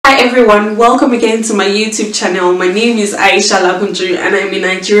Hi everyone, welcome again to my YouTube channel. My name is Aisha Lagunju and I'm a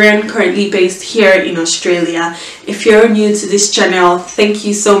Nigerian currently based here in Australia. If you're new to this channel, thank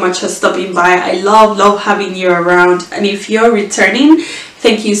you so much for stopping by. I love having you around, and if you're returning,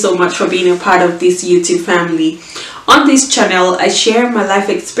 thank you so much for being a part of this YouTube family. On this channel, I share my life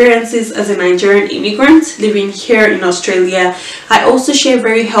experiences as a Nigerian immigrant living here in Australia. I also share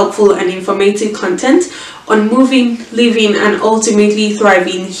very helpful and informative content on moving, living and ultimately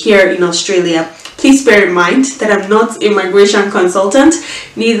thriving here in Australia. Please bear in mind that I'm not an immigration consultant,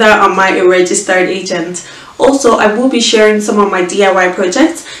 neither am I a registered agent. Also, I will be sharing some of my DIY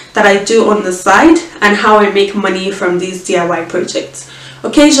projects that I do on the side and how I make money from these DIY projects.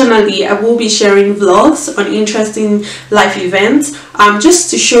 Occasionally, I will be sharing vlogs on interesting life events,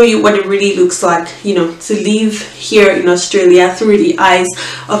 just to show you what it really looks like, to live here in Australia through the eyes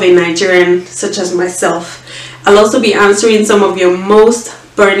of a Nigerian such as myself. I'll also be answering some of your most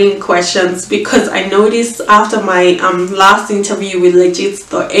burning questions, because I noticed after my last interview with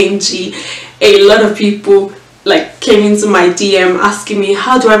legit.ng, a lot of people came into my DM asking me,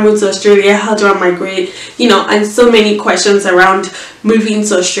 how do I move to Australia, how do I migrate, and so many questions around moving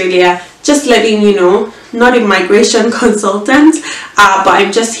to Australia. Just letting you know, not a migration consultant, but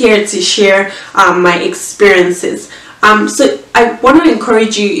I'm just here to share my experiences. So I want to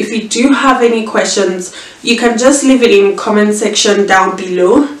encourage you, if you do have any questions, you can just leave it in comment section down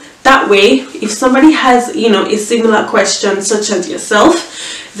below. That way, if somebody has a similar question such as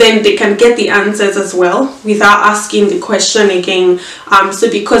yourself, then they can get the answers as well without asking the question again.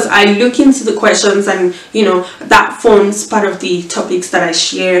 So because I look into the questions, and that forms part of the topics that I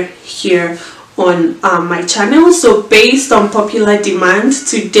share here on my channel. So based on popular demand,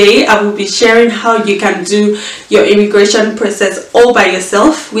 today I will be sharing how you can do your immigration process all by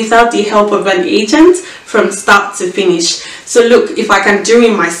yourself without the help of an agent from start to finish. So look, if I can do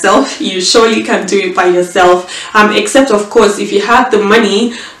it myself, you surely can do it by yourself, except of course if you have the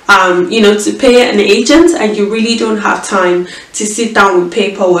money to pay an agent and you really don't have time to sit down with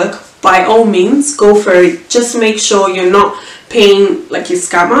paperwork, by all means go for it. Just make sure you're not paying like a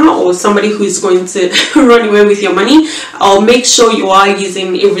scammer or somebody who's going to run away with your money, or make sure you are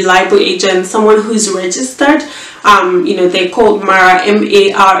using a reliable agent, someone who's registered. They're called MARA,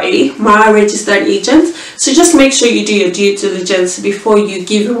 M-A-R-A, MARA registered agents. So just make sure you do your due diligence before you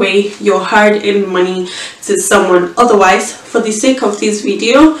give away your hard-earned money to someone. Otherwise, for the sake of this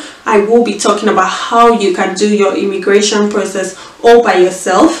video, I will be talking about how you can do your immigration process all by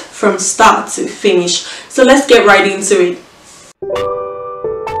yourself from start to finish. So let's get right into it.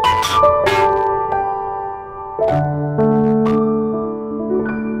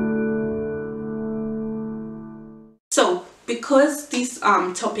 So because this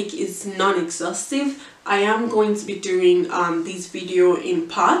topic is non-exhaustive, I am going to be doing this video in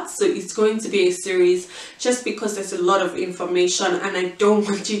parts. So it's going to be a series, just because there's a lot of information and I don't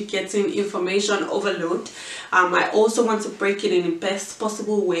want you getting information overload. I also want to break it in the best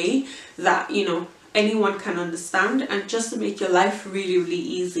possible way that anyone can understand, and just to make your life really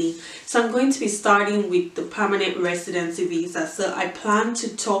easy. So I'm going to be starting with the permanent residency visa. So I plan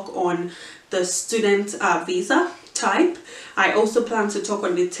to talk on the student visa type. I also plan to talk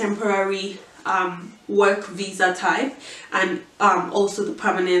on the temporary work visa type, and also the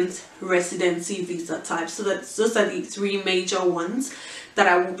permanent residency visa type. So those are the three major ones that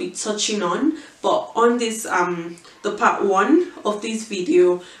I will be touching on. But on this the part one of this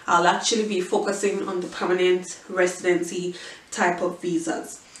video, I'll actually be focusing on the permanent residency type of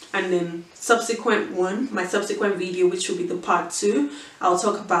visas, and then my subsequent video, which will be the part two, I'll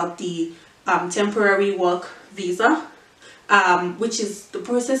talk about the temporary work visa, which is, the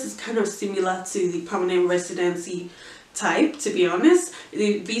process is kind of similar to the permanent residency type. To be honest,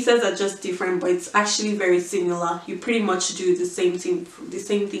 the visas are just different, but it's actually very similar. You pretty much do the same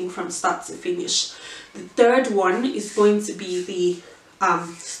thing from start to finish. The third one is going to be the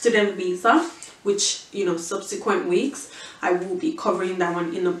student visa, which subsequent weeks I will be covering that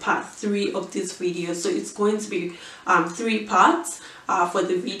one in a part 3 of this video. So it's going to be 3 parts for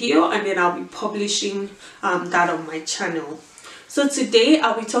the video, and then I'll be publishing that on my channel. So today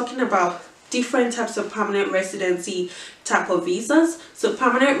I'll be talking about different types of permanent residency type of visas. So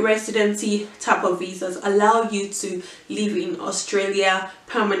permanent residency type of visas allow you to live in Australia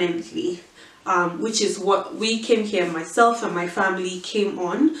permanently, which is what we came here, myself and my family came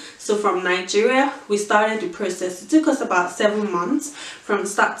on. So from Nigeria, we started the process. It took us about 7 months from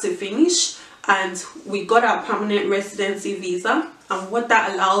start to finish, and we got our permanent residency visa. And what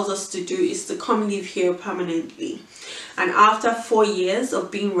that allows us to do is to come live here permanently. And after 4 years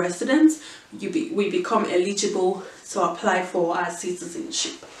of being residents, we become eligible to apply for our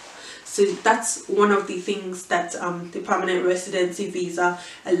citizenship. So that's one of the things that the permanent residency visa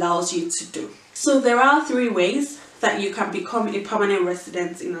allows you to do. So there are 3 ways that you can become a permanent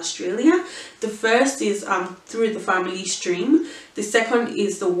resident in Australia. The first is through the family stream, the second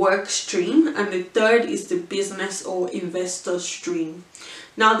is the work stream, and the third is the business or investor stream.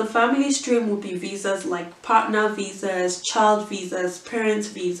 Now the family stream will be visas like partner visas, child visas, parent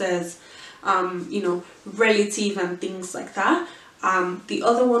visas, you know, relative and things like that. The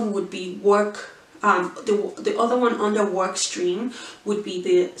other one would be work. The other one under work stream would be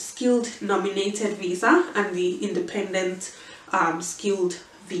the skilled nominated visa and the independent skilled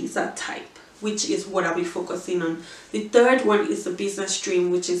visa type, which is what I'll be focusing on. The third one is the business stream,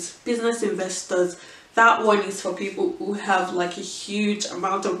 which is business investors. That one is for people who have like a huge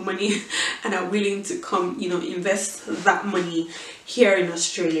amount of money and are willing to come, you know, invest that money here in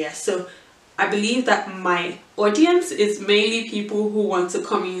Australia. So I believe that my audience is mainly people who want to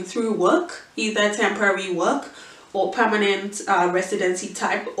come in through work, either temporary work or permanent residency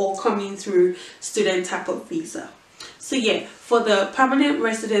type, or coming through student type of visa. So yeah, for the permanent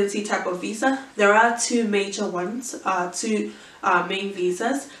residency type of visa, there are 2 major ones, 2 main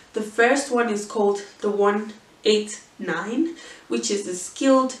visas. The first one is called the 189, which is the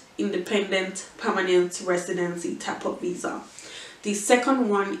skilled independent permanent residency type of visa. The second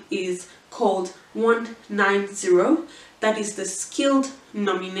one is called 190, that is the skilled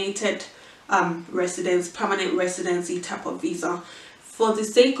nominated permanent residency type of visa. For the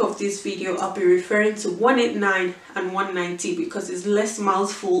sake of this video, I'll be referring to 189 and 190 because it's less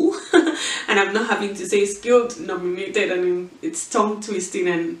mouthful and I'm not having to say skilled nominated and it's tongue twisting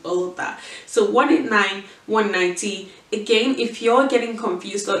and all of that. So 189, 190, again, if you're getting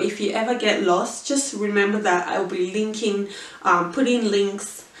confused or if you ever get lost, just remember that I'll be linking, putting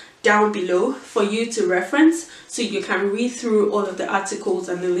links down below for you to reference, so you can read through all of the articles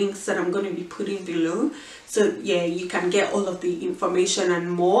and the links that I'm going to be putting below. So yeah, you can get all of the information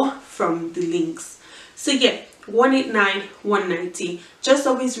and more from the links. So yeah, 189, 190. Just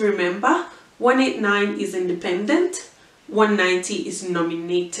always remember, 189 is independent, 190 is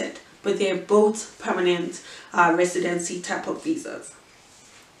nominated, but they're both permanent residency type of visas.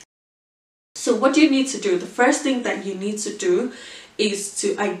 So what do you need to do? The first thing that you need to do is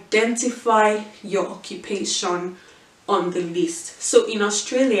to identify your occupation on the list. So in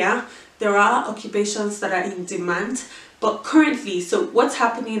Australia, there are occupations that are in demand, but currently, so what's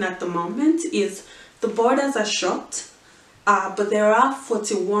happening at the moment is the borders are shut, but there are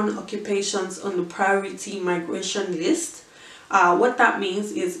 41 occupations on the priority migration list. What that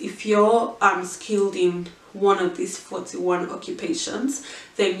means is if you're skilled in one of these 41 occupations,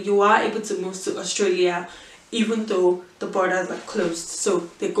 then you are able to move to Australia even though the borders are closed. So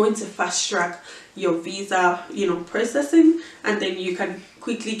they're going to fast track your visa, you know, processing, and then you can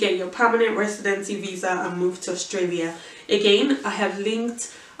quickly get your permanent residency visa and move to Australia. Again, I have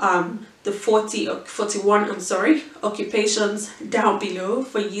linked the 41 occupations down below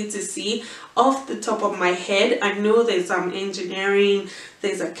for you to see. Off the top of my head, I know there's engineering,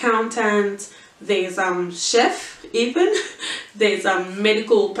 there's accountant, there's chef, even there's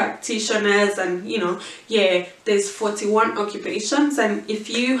medical practitioners, and you know, yeah, there's 41 occupations. And if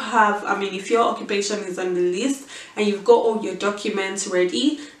you have, if your occupation is on the list and you've got all your documents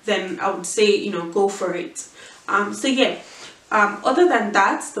ready, then I would say, you know, go for it. So yeah, other than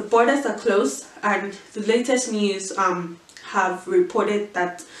that, the borders are closed, and the latest news have reported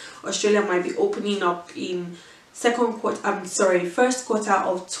that Australia might be opening up in first quarter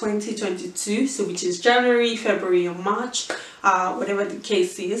of 2022, so which is January, February or March, whatever the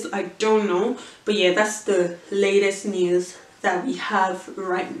case is, I don't know, but yeah, that's the latest news that we have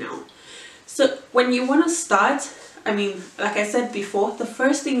right now. So when you want to start, like I said before, the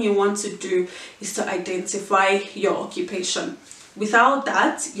first thing you want to do is to identify your occupation. Without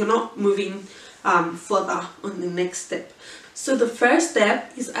that, you're not moving further on the next step. So the first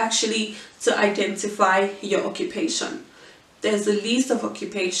step is actually to identify your occupation. There's a list of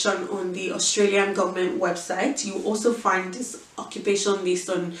occupation on the Australian government website. You also find this occupation list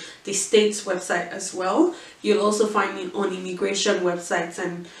on the state's website as well. You'll also find it on immigration websites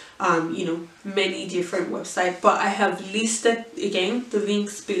and many different websites. But I have listed again the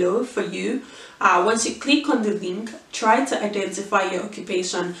links below for you. Once you click on the link, try to identify your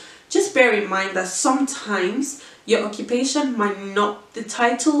occupation. Just bear in mind that sometimes your occupation the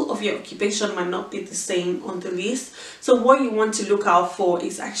title of your occupation might not be the same on the list. So what you want to look out for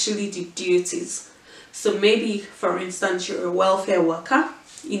is actually the duties. So maybe, for instance, you're a welfare worker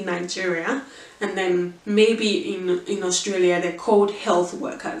in Nigeria, and then maybe in Australia they're called health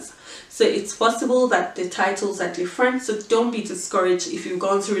workers. So it's possible that the titles are different, so don't be discouraged if you've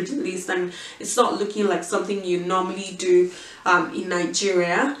gone through the list and it's not looking like something you normally do in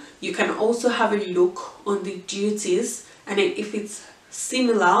Nigeria. You can also have a look on the duties, and if it's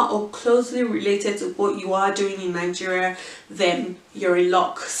similar or closely related to what you are doing in Nigeria, then you're in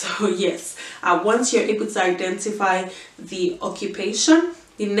luck. So yes, once you're able to identify the occupation,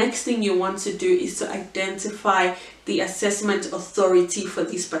 the next thing you want to do is to identify the assessment authority for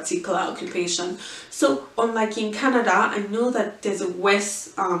this particular occupation. So unlike in Canada, I know that there's a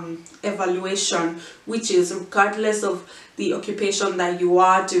WES evaluation, which is regardless of the occupation that you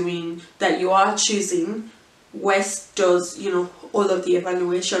are doing, that you are choosing, WES does, you know, all of the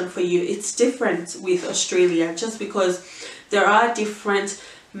evaluation for you. It's different with Australia just because there are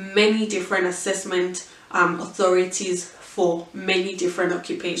many different assessment authorities for many different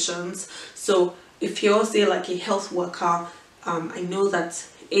occupations. So if you're, say, like a health worker, I know that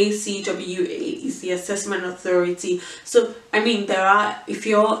ACWA is the assessment authority. So I mean, there are, if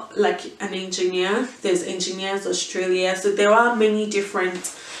you're like an engineer, there's Engineers Australia. So there are many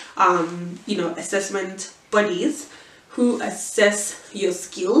different you know, assessment bodies who assess your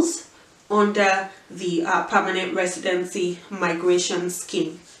skills under the permanent residency migration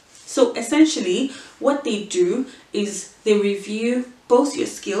scheme. So essentially what they do is they review both your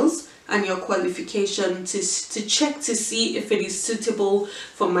skills and your qualification to check to see if it is suitable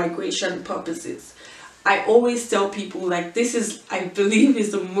for migration purposes. I always tell people, like, this is, I believe,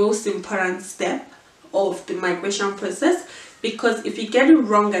 is the most important step of the migration process, because if you get it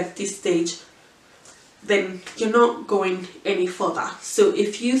wrong at this stage, then you're not going any further. So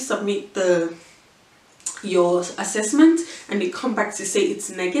if you submit your assessment and they come back to say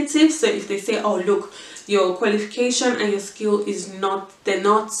it's negative, so if they say, oh look, your qualification and your skill is not, they're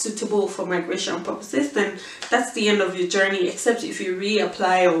not suitable for migration purposes, then that's the end of your journey, except if you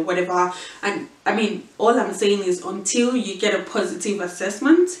reapply or whatever. And I mean, all I'm saying is until you get a positive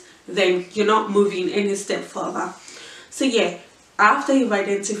assessment, then you're not moving any step further. So yeah, after you've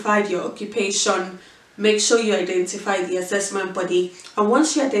identified your occupation, make sure you identify the assessment body. And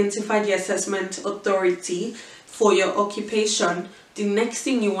once you identify the assessment authority for your occupation, the next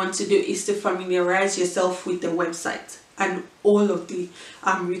thing you want to do is to familiarize yourself with the website and all of the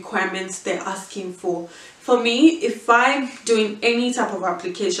requirements they're asking for. For me, if I'm doing any type of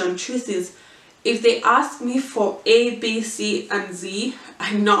application, truth is, if they ask me for A, B, C, and Z,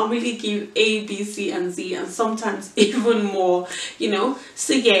 I normally give A, B, C, and Z, and sometimes even more, you know.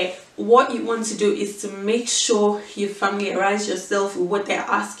 So yeah, what you want to do is to make sure you familiarize yourself with what they're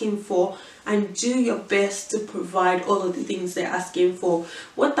asking for and do your best to provide all of the things they're asking for.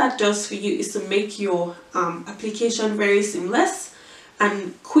 What that does for you is to make your application very seamless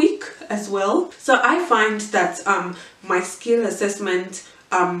and quick as well. So I find that my skill assessment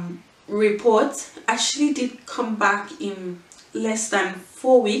report actually did come back in less than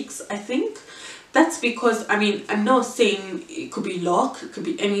 4 weeks, I think. That's because, I mean, I'm not saying it could be luck, it could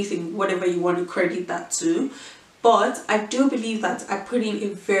be anything, whatever you want to credit that to, but I do believe that I put in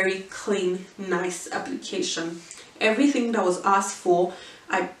a very clean, nice application. Everything that was asked for,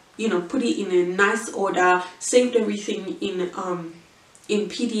 I, you know, put it in a nice order, saved everything in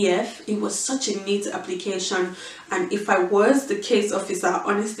PDF. It was such a neat application, and if I was the case officer,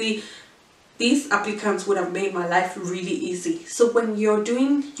 honestly, these applicants would have made my life really easy. So when you're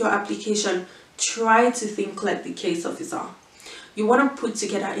doing your application, try to think like the case officer. You want to put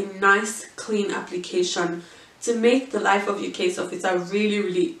together a nice, clean application to make the life of your case officer really,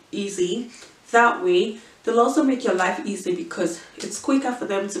 really easy. That way, they'll also make your life easy because it's quicker for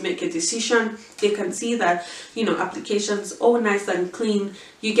them to make a decision. They can see that, you know, applications all nice and clean.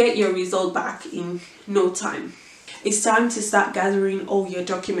 You get your result back in no time. It's time to start gathering all your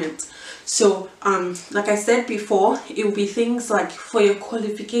documents. So like I said before, it will be things like, for your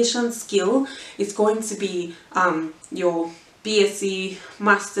qualification skill, it's going to be your BSc,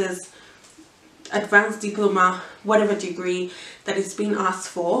 Masters, Advanced Diploma, whatever degree that is being asked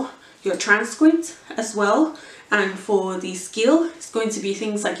for, your transcript as well. And for the skill, it's going to be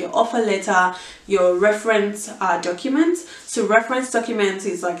things like your offer letter, your reference documents. So reference documents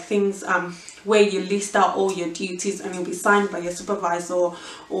is like things where you list out all your duties, and it'll be signed by your supervisor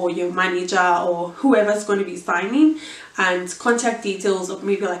or your manager or whoever's going to be signing, and contact details of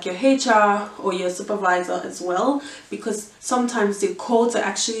maybe like your HR or your supervisor as well, because sometimes they call to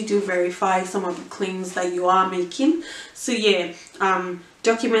actually do verify some of the claims that you are making. So yeah,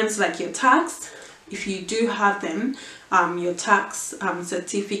 documents like your tax, if you do have them, your tax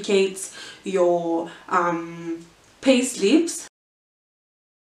certificates, your pay slips,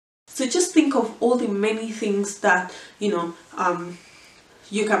 So just think of all the many things that you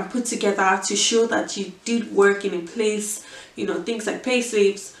can put together to show that you did work in a place. Things like pay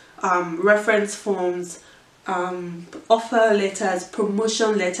slips, reference forms, offer letters,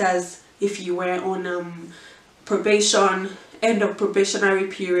 promotion letters if you were on probation, end of probationary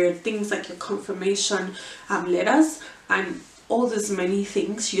period, things like your confirmation letters, and all these many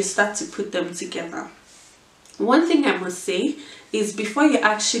things. You start to put them together. One thing I must say is, before you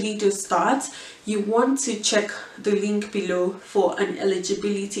actually do start, you want to check the link below for an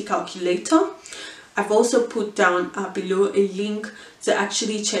eligibility calculator. I've also put down below a link to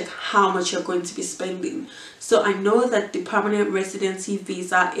actually check how much you're going to be spending. So I know that the permanent residency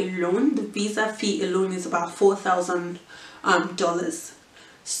visa alone, the visa fee alone, is about $4,000.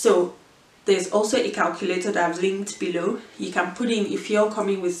 So there's also a calculator that I've linked below. You can put in, if you're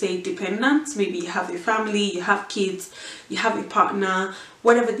coming with, say, dependents, maybe you have a family, you have kids, you have a partner,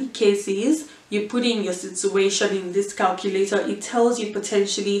 whatever the case is, you put in your situation in this calculator. It tells you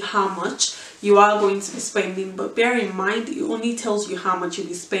potentially how much you are going to be spending, but bear in mind, it only tells you how much you'll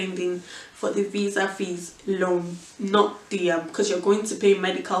be spending for the visa fees alone, not the because you're going to pay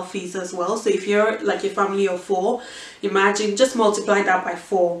medical fees as well. So if you're like a family of 4, imagine, just multiply that by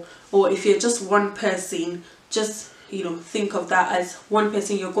 4. Or if you're just one person, just think of that as one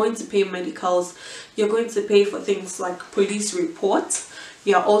person. You're going to pay medicals, you're going to pay for things like police reports,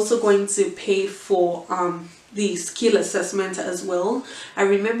 you're also going to pay for the skill assessment as well. I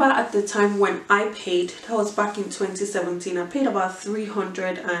remember at the time when I paid, that was back in 2017, I paid about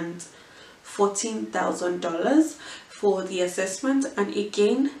 $314,000 for the assessment. And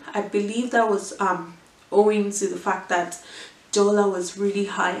again, I believe that was owing to the fact that dollar was really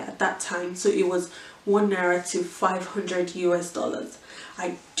high at that time. So it was 1 naira to $500 US.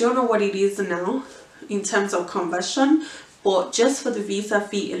 I don't know what it is now in terms of conversion, but just for the visa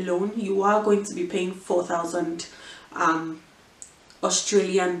fee alone, you are going to be paying 4,000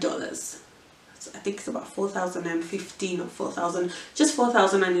 Australian dollars. So I think it's about 4,015 or 4,000, just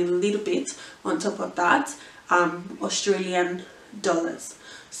 4,000 and a little bit on top of that, Australian dollars.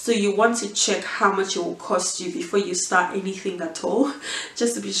 So you want to check how much it will cost you before you start anything at all,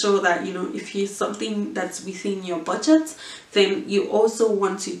 just to be sure that if it's something that's within your budget. Then you also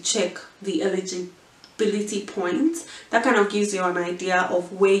want to check the eligibility points. That kind of gives you an idea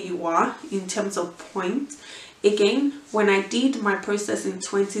of where you are in terms of points. Again, when I did my process in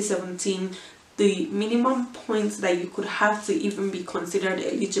 2017, the minimum points that you could have to even be considered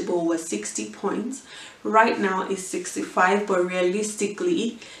eligible was 60 points. Right now it's 65, but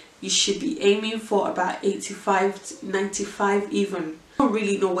realistically you should be aiming for about 85 to 95 even. I don't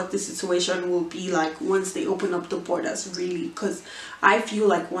really know what the situation will be like once they open up the borders, really, because I feel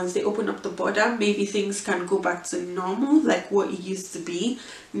like once they open up the border, maybe things can go back to normal, like what it used to be.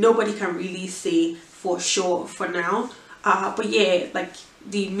 Nobody can really say for sure for now, but yeah, like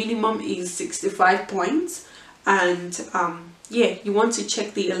the minimum is 65 points. And yeah, you want to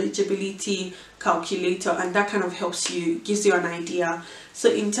check the eligibility calculator, and that kind of helps you, gives you an idea.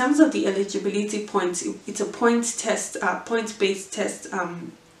 So in terms of the eligibility points, it's a points-based test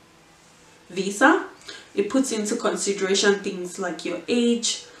visa. It puts into consideration things like your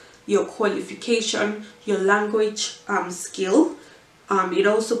age, your qualification, your language skill. It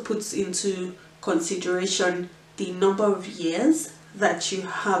also puts into consideration the number of years that you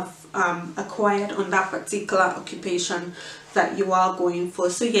have acquired on that particular occupation that you are going for.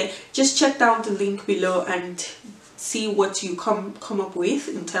 So yeah, just check down the link below and see what you come up with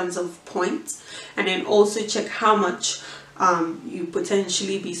in terms of points, and then also check how much you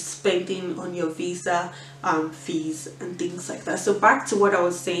potentially be spending on your visa fees and things like that. So back to what I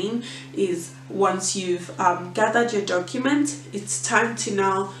was saying is, once you've gathered your document, it's time to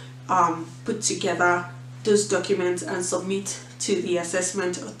now put together those documents and submit to the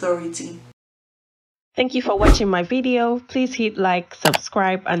assessment authority. Thank you for watching my video. Please hit like,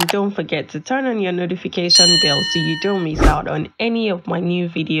 subscribe, and don't forget to turn on your notification bell so you don't miss out on any of my new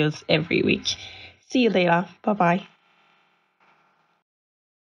videos every week. See you later. Bye bye.